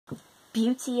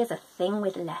Beauty is a thing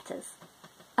with letters,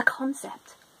 a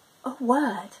concept, a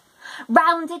word,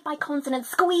 rounded by consonants,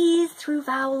 squeezed through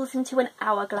vowels into an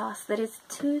hourglass that is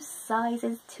 2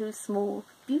 sizes too small.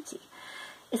 Beauty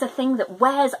is a thing that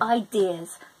wears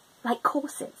ideas like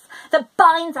corsets, that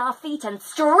binds our feet and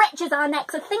stretches our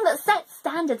necks, a thing that sets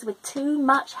standards with too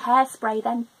much hairspray,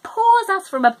 then pours us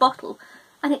from a bottle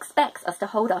and expects us to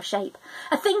hold our shape,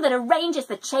 a thing that arranges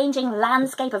the changing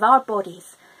landscape of our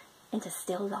bodies into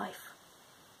still life.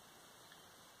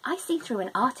 I see through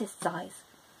an artist's eyes.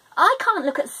 I can't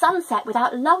look at sunset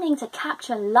without longing to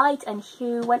capture light and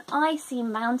hue. When I see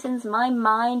mountains, my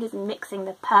mind is mixing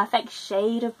the perfect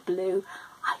shade of blue.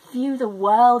 I view the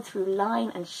world through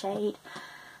line and shade,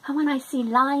 and when I see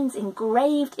lines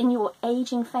engraved in your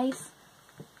aging face,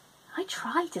 I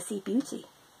try to see beauty.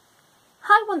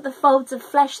 I want the folds of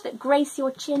flesh that grace your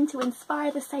chin to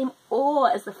inspire the same awe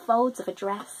as the folds of a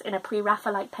dress in a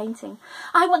pre-Raphaelite painting.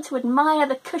 I want to admire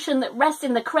the cushion that rests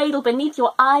in the cradle beneath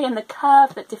your eye and the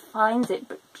curve that defines it.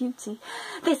 But beauty,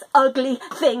 this ugly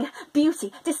thing,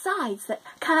 beauty, decides that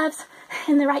curves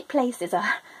in the right places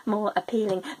are more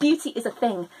appealing. Beauty is a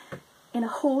thing in a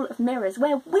hall of mirrors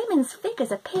where women's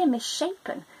figures appear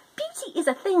misshapen. Beauty is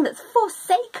a thing that's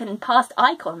forsaken past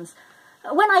icons.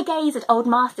 When I gaze at old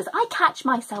masters, I catch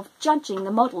myself judging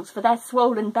the models for their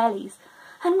swollen bellies.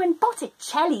 And when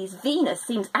Botticelli's Venus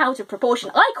seems out of proportion,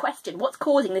 I question what's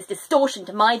causing this distortion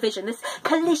to my vision, this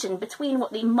collision between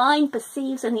what the mind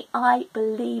perceives and the eye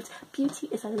believes. Beauty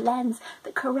is a lens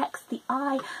that corrects the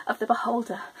eye of the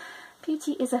beholder.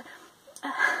 Beauty is a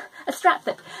strap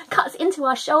that cuts into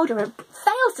our shoulder and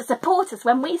fails to support us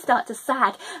when we start to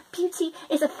sag. Beauty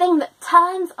is a thing that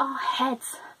turns our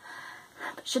heads,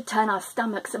 but should turn our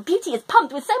stomachs. And beauty is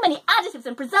pumped with so many additives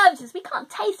and preservatives. We can't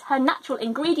taste her natural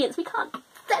ingredients. We can't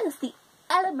sense the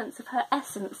elements of her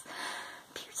essence.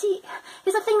 Beauty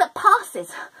is a thing that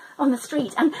passes on the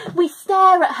street, and we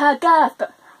stare at her girth,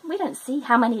 but we don't see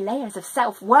how many layers of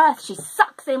self-worth she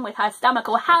sucks in with her stomach,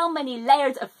 or how many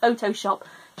layers of Photoshop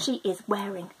she is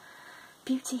wearing.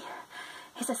 Beauty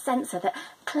is a sensor that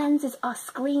cleanses our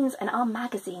screens and our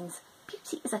magazines.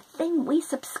 Beauty is a thing we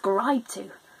subscribe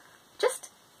to. Just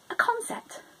a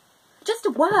concept. Just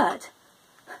a word.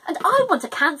 And I want to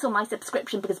cancel my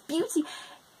subscription because beauty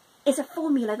is a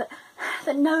formula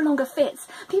that no longer fits.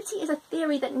 Beauty is a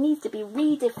theory that needs to be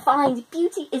redefined.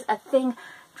 Beauty is a thing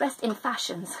dressed in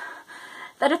fashions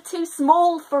that are too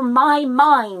small for my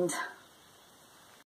mind.